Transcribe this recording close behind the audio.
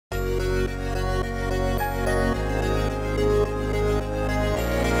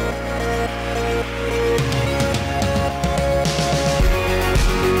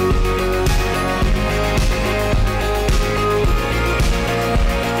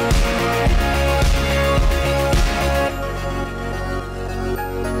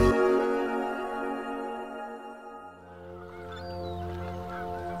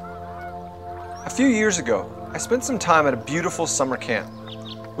few years ago, I spent some time at a beautiful summer camp.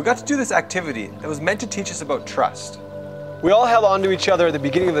 We got to do this activity that was meant to teach us about trust. We all held onto each other at the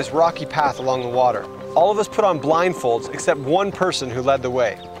beginning of this rocky path along the water. All of us put on blindfolds except one person who led the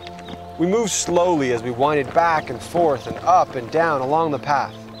way. We moved slowly as we winded back and forth and up and down along the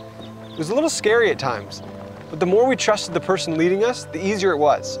path. It was a little scary at times, but the more we trusted the person leading us, the easier it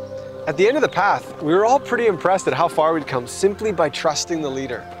was. At the end of the path, we were all pretty impressed at how far we'd come simply by trusting the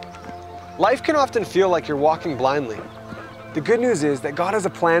leader. Life can often feel like you're walking blindly. The good news is that God has a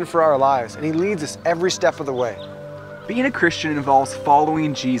plan for our lives, and He leads us every step of the way. Being a Christian involves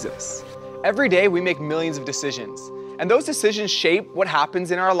following Jesus. Every day we make millions of decisions, and those decisions shape what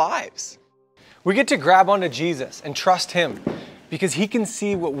happens in our lives. We get to grab onto Jesus and trust Him because He can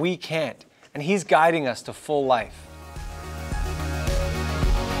see what we can't, and He's guiding us to full life.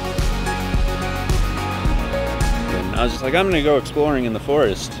 And I was just like, I'm gonna go exploring in the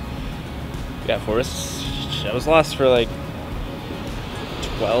forest. Yeah, forests. I was lost for like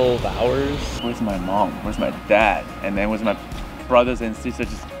 12 hours. Where's my mom? Where's my dad? And then where's my brothers and sisters?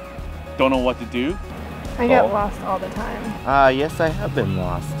 Just don't know what to do. I get lost all the time. Yes, I have been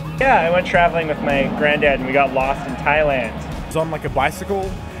lost. Yeah, I went traveling with my granddad and we got lost in Thailand. I was on like a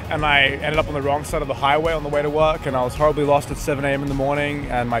bicycle and I ended up on the wrong side of the highway on the way to work, and I was horribly lost at 7 a.m. in the morning,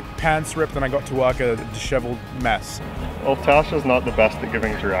 and my pants ripped and I got to work a disheveled mess. Well, Tasha's not the best at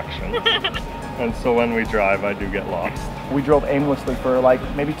giving directions. And so when we drive, I do get lost. We drove aimlessly for like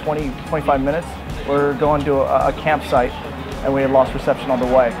maybe 20-25 minutes. We're going to a campsite and we had lost reception on the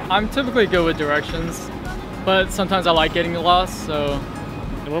way. I'm typically good with directions, but sometimes I like getting lost, so.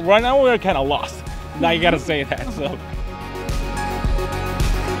 Right now we're kind of lost. Now you gotta say that, so.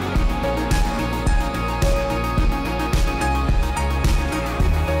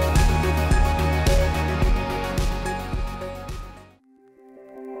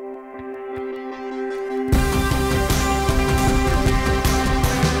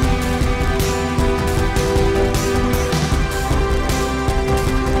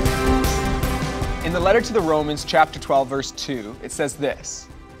 In the letter to the Romans, chapter 12, verse 2, it says this: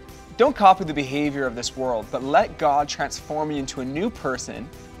 "Don't copy the behavior of this world, but let God transform you into a new person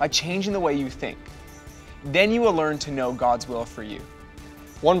by changing the way you think. Then you will learn to know God's will for you."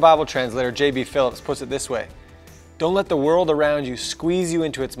 One Bible translator, J.B. Phillips, puts it this way: "Don't let the world around you squeeze you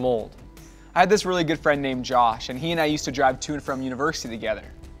into its mold." I had this really good friend named Josh, and he and I used to drive to and from university together.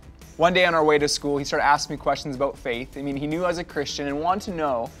 One day on our way to school, he started asking me questions about faith. I mean, he knew I was a Christian and wanted to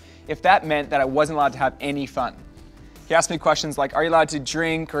know if that meant that I wasn't allowed to have any fun. He asked me questions like, are you allowed to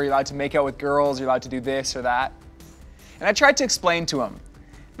drink? Or are you allowed to make out with girls? Are you allowed to do this or that? And I tried to explain to him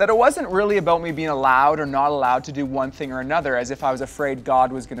that it wasn't really about me being allowed or not allowed to do one thing or another, as if I was afraid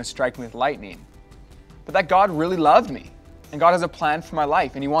God was going to strike me with lightning. But that God really loved me, and God has a plan for my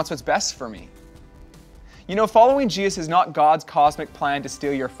life, and He wants what's best for me. You know, following Jesus is not God's cosmic plan to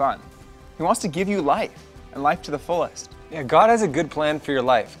steal your fun. He wants to give you life, and life to the fullest. Yeah, God has a good plan for your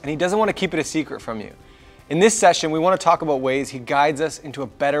life, and He doesn't want to keep it a secret from you. In this session, we want to talk about ways He guides us into a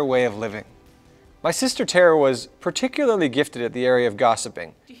better way of living. My sister Tara was particularly gifted at the area of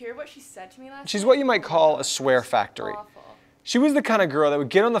gossiping. Did you hear what she said to me last night? She's what you might call a swear factory. Awful. She was the kind of girl that would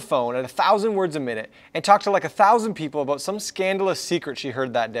get on the phone at 1,000 words a minute and talk to like 1,000 people about some scandalous secret she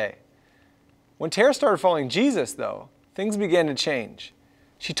heard that day. When Tara started following Jesus, though, things began to change.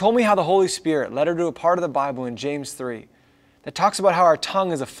 She told me how the Holy Spirit led her to a part of the Bible in James 3 that talks about how our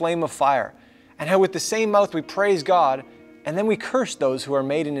tongue is a flame of fire, and how with the same mouth we praise God, and then we curse those who are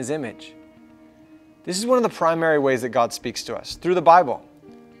made in His image. This is one of the primary ways that God speaks to us, through the Bible.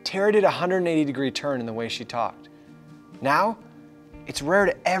 Tara did a 180-degree turn in the way she talked. Now, it's rare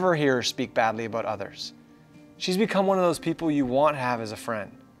to ever hear her speak badly about others. She's become one of those people you want to have as a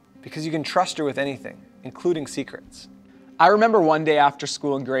friend, because you can trust her with anything, including secrets. I remember one day after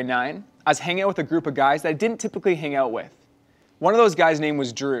school in grade 9, I was hanging out with a group of guys that I didn't typically hang out with. One of those guys' name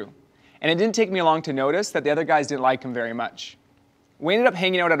was Drew, and it didn't take me long to notice that the other guys didn't like him very much. We ended up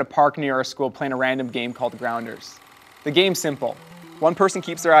hanging out at a park near our school playing a random game called Grounders. The game's simple. One person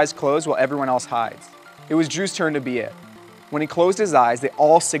keeps their eyes closed while everyone else hides. It was Drew's turn to be it. When he closed his eyes, they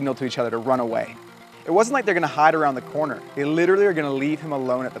all signaled to each other to run away. It wasn't like they're gonna hide around the corner. They literally are gonna leave him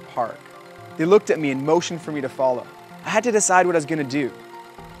alone at the park. They looked at me and motioned for me to follow. I had to decide what I was gonna do.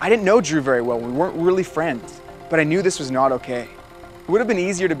 I didn't know Drew very well. We weren't really friends, but I knew this was not okay. It would have been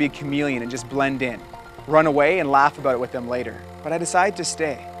easier to be a chameleon and just blend in, run away and laugh about it with them later, but I decided to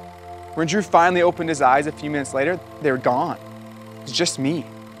stay. When Drew finally opened his eyes a few minutes later, they were gone. It was just me.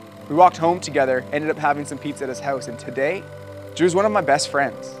 We walked home together, ended up having some pizza at his house, and today, Drew's one of my best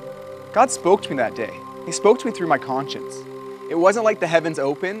friends. God spoke to me that day. He spoke to me through my conscience. It wasn't like the heavens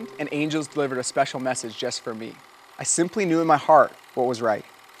opened and angels delivered a special message just for me. I simply knew in my heart what was right.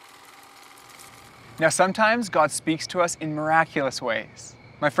 Now, sometimes God speaks to us in miraculous ways.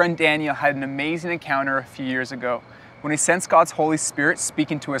 My friend Daniel had an amazing encounter a few years ago when he sensed God's Holy Spirit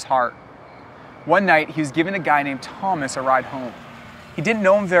speaking to his heart. One night, he was giving a guy named Thomas a ride home. He didn't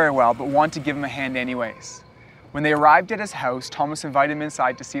know him very well, but wanted to give him a hand anyways. When they arrived at his house, Thomas invited him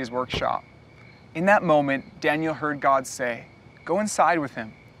inside to see his workshop. In that moment, Daniel heard God say, "Go inside with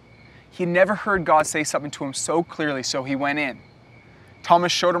him." He had never heard God say something to him so clearly, so he went in.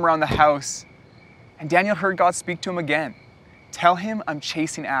 Thomas showed him around the house, and Daniel heard God speak to him again. "Tell him I'm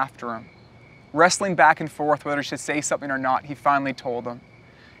chasing after him." Wrestling back and forth whether he should say something or not, he finally told him.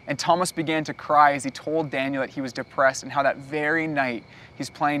 And Thomas began to cry as he told Daniel that he was depressed and how that very night he's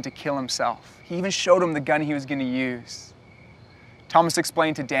planning to kill himself. He even showed him the gun he was going to use. Thomas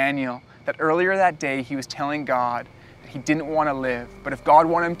explained to Daniel that earlier that day he was telling God that he didn't want to live, but if God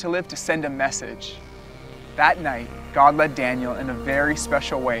wanted him to live, to send a message. That night, God led Daniel in a very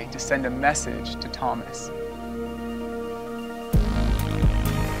special way to send a message to Thomas.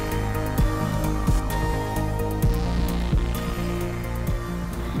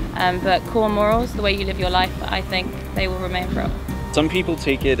 But core morals, the way you live your life, I think they will remain forever. Some people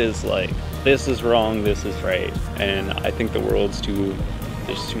take it as like, this is wrong, this is right. And I think the world's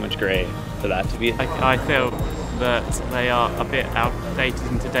there's too much gray for that to be. I feel that they are a bit outdated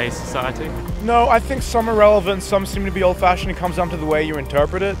in today's society. No, I think some are relevant, some seem to be old-fashioned. It comes down to the way you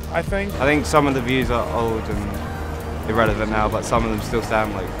interpret it, I think. I think some of the views are old and irrelevant now, but some of them still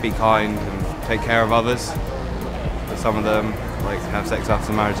stand, like, be kind and take care of others. But some of them, like, have sex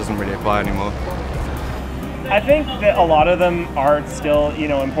after marriage doesn't really apply anymore. I think that a lot of them are still,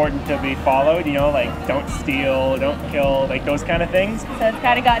 important to be followed, like don't steal, don't kill, like those kind of things. So it's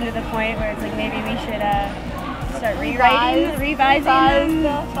kind of gotten to the point where it's like maybe we should start revising them in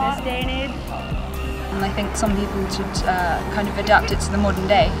this day and age. And I think some people should kind of adapt it to the modern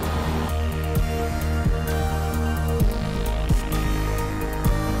day.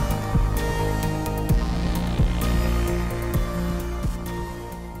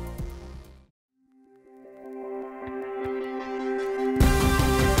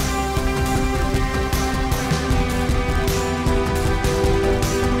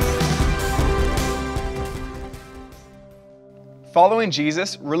 Following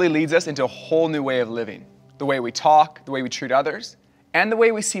Jesus really leads us into a whole new way of living. The way we talk, the way we treat others, and the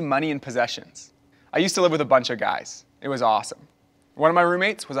way we see money and possessions. I used to live with a bunch of guys. It was awesome. One of my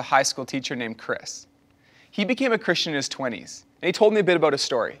roommates was a high school teacher named Chris. He became a Christian in his 20s, and he told me a bit about his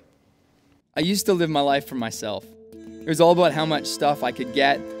story. I used to live my life for myself. It was all about how much stuff I could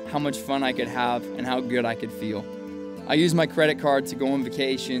get, how much fun I could have, and how good I could feel. I used my credit card to go on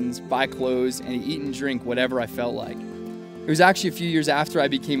vacations, buy clothes, and eat and drink whatever I felt like. It was actually a few years after I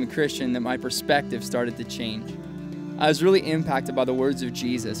became a Christian that my perspective started to change. I was really impacted by the words of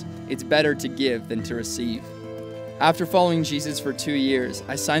Jesus, "It's better to give than to receive." After following Jesus for 2 years,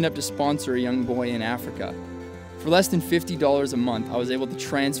 I signed up to sponsor a young boy in Africa. For less than $50 a month, I was able to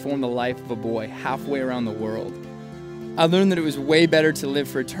transform the life of a boy halfway around the world. I learned that it was way better to live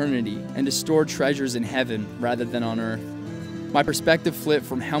for eternity and to store treasures in heaven rather than on earth. My perspective flipped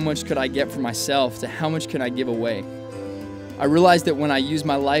from how much could I get for myself to how much can I give away. I realized that when I used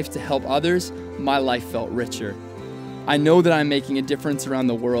my life to help others, my life felt richer. I know that I'm making a difference around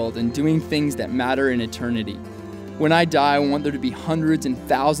the world and doing things that matter in eternity. When I die, I want there to be hundreds and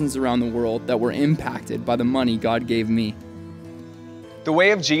thousands around the world that were impacted by the money God gave me. The way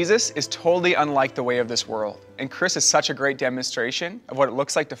of Jesus is totally unlike the way of this world, and Chris is such a great demonstration of what it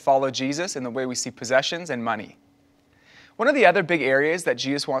looks like to follow Jesus in the way we see possessions and money. One of the other big areas that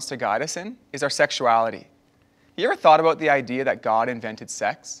Jesus wants to guide us in is our sexuality. You ever thought about the idea that God invented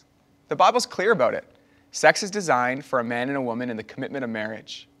sex? The Bible's clear about it. Sex is designed for a man and a woman in the commitment of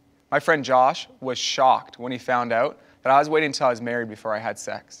marriage. My friend Josh was shocked when he found out that I was waiting until I was married before I had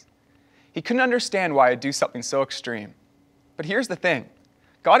sex. He couldn't understand why I'd do something so extreme. But here's the thing.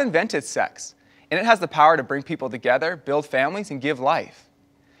 God invented sex, and it has the power to bring people together, build families, and give life.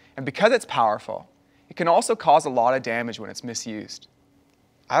 And because it's powerful, it can also cause a lot of damage when it's misused.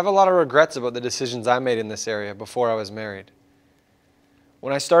 I have a lot of regrets about the decisions I made in this area before I was married.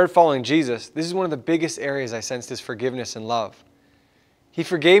 When I started following Jesus, this is one of the biggest areas I sensed His forgiveness and love. He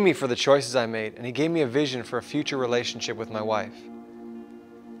forgave me for the choices I made, and He gave me a vision for a future relationship with my wife.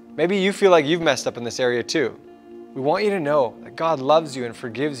 Maybe you feel like you've messed up in this area too. We want you to know that God loves you and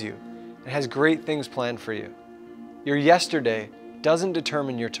forgives you and has great things planned for you. Your yesterday doesn't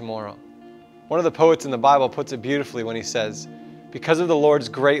determine your tomorrow. One of the poets in the Bible puts it beautifully when he says, "Because of the Lord's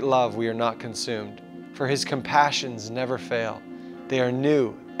great love, we are not consumed, for for his compassions never fail. They are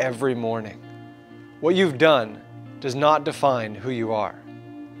new every morning. What you've done does not define who you are.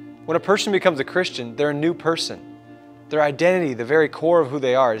 When a person becomes a Christian, they're a new person. Their identity, the very core of who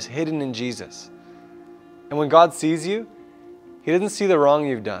they are, is hidden in Jesus. And when God sees you, he doesn't see the wrong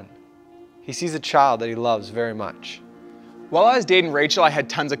you've done. He sees a child that he loves very much. While I was dating Rachel, I had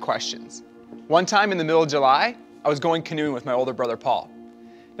tons of questions. One time in the middle of July, I was going canoeing with my older brother, Paul.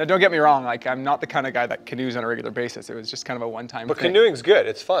 Now, don't get me wrong, I'm not the kind of guy that canoes on a regular basis. It was just kind of a one-time thing. But canoeing's good,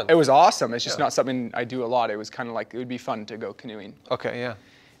 it's fun. It was awesome. It's just not something I do a lot. It was kind of like, it would be fun to go canoeing. Okay, yeah.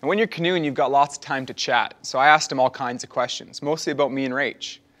 And when you're canoeing, you've got lots of time to chat. So I asked him all kinds of questions, mostly about me and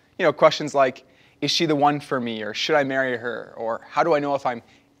Rach. You know, questions like, is she the one for me? Or should I marry her? Or how do I know if I'm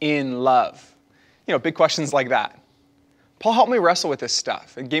in love? You know, big questions like that. Paul helped me wrestle with this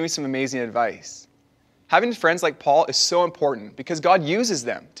stuff and gave me some amazing advice. Having friends like Paul is so important because God uses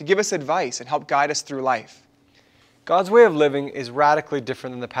them to give us advice and help guide us through life. God's way of living is radically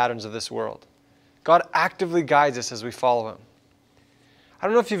different than the patterns of this world. God actively guides us as we follow him. I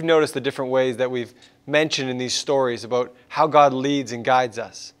don't know if you've noticed the different ways that we've mentioned in these stories about how God leads and guides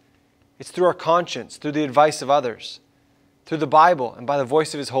us. It's through our conscience, through the advice of others, through the Bible, and by the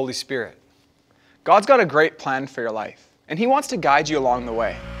voice of his Holy Spirit. God's got a great plan for your life, and he wants to guide you along the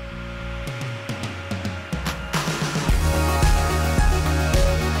way.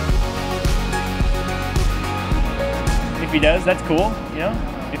 If he does, that's cool, you know?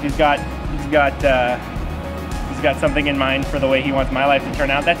 If he's got something in mind for the way he wants my life to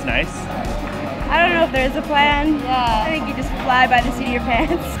turn out, that's nice. I don't know if there is a plan. Yeah. I think you just fly by the seat of your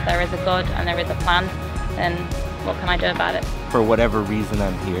pants. There is a God and there is a plan, then what can I do about it? For whatever reason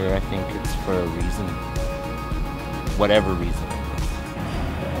I'm here, I think it's for a reason. Whatever reason.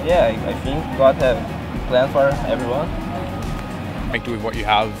 Yeah, I think God has plans for everyone. Make do with what you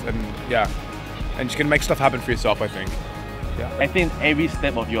have, and yeah, and you can make stuff happen for yourself, I think. Yeah. I think every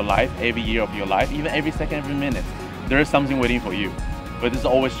step of your life, every year of your life, even every second, every minute, there is something waiting for you. But there's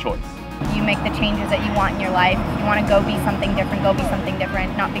always choice. You make the changes that you want in your life. You want to go be something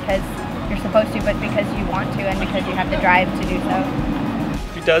different, not because you're supposed to, but because you want to and because you have the drive to do so.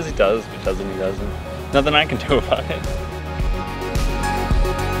 If he does, he does. If he doesn't, he doesn't. Nothing I can do about it.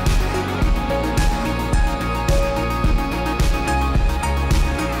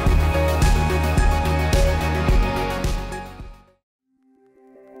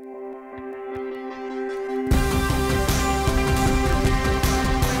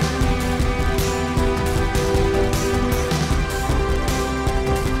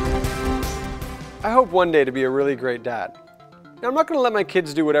 I hope one day to be a really great dad. Now, I'm not going to let my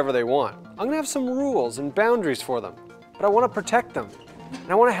kids do whatever they want. I'm going to have some rules and boundaries for them, but I want to protect them.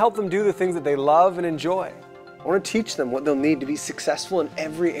 And I want to help them do the things that they love and enjoy. I want to teach them what they'll need to be successful in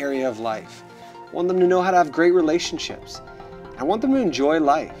every area of life. I want them to know how to have great relationships. I want them to enjoy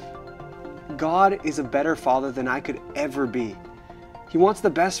life. God is a better father than I could ever be. He wants the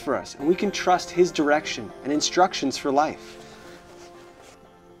best for us, and we can trust his direction and instructions for life.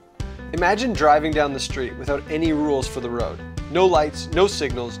 Imagine driving down the street without any rules for the road. No lights, no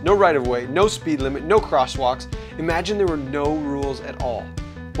signals, no right-of-way, no speed limit, no crosswalks. Imagine there were no rules at all.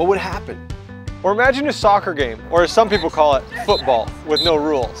 What would happen? Or imagine a soccer game, or as some people call it, football, with no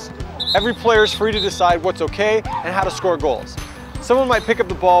rules. Every player is free to decide what's okay and how to score goals. Someone might pick up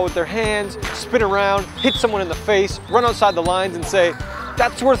the ball with their hands, spin around, hit someone in the face, run outside the lines and say,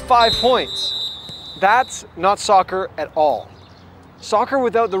 "That's worth 5 points." That's not soccer at all. Soccer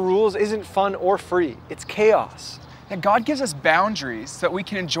without the rules isn't fun or free. It's chaos. That God gives us boundaries so that we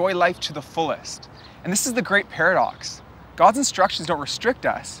can enjoy life to the fullest. And this is the great paradox. God's instructions don't restrict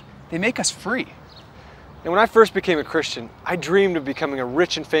us. They make us free. And when I first became a Christian, I dreamed of becoming a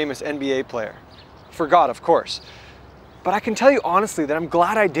rich and famous NBA player. For God, of course. But I can tell you honestly that I'm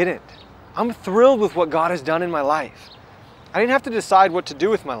glad I didn't. I'm thrilled with what God has done in my life. I didn't have to decide what to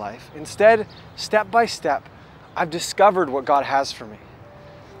do with my life. Instead, step by step, I've discovered what God has for me.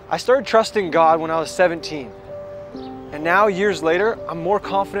 I started trusting God when I was 17. And now, years later, I'm more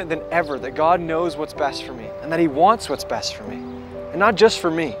confident than ever that God knows what's best for me and that he wants what's best for me. And not just for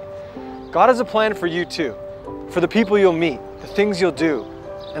me. God has a plan for you too, for the people you'll meet, the things you'll do,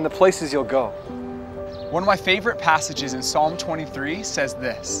 and the places you'll go. One of my favorite passages in Psalm 23 says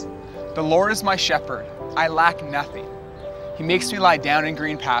this, "The Lord is my shepherd, I lack nothing. He makes me lie down in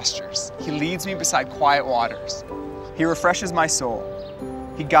green pastures. He leads me beside quiet waters. He refreshes my soul.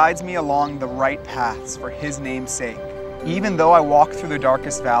 He guides me along the right paths for his name's sake. Even though I walk through the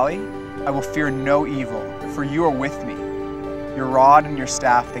darkest valley, I will fear no evil, for you are with me. Your rod and your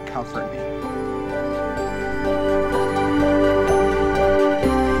staff, they comfort me."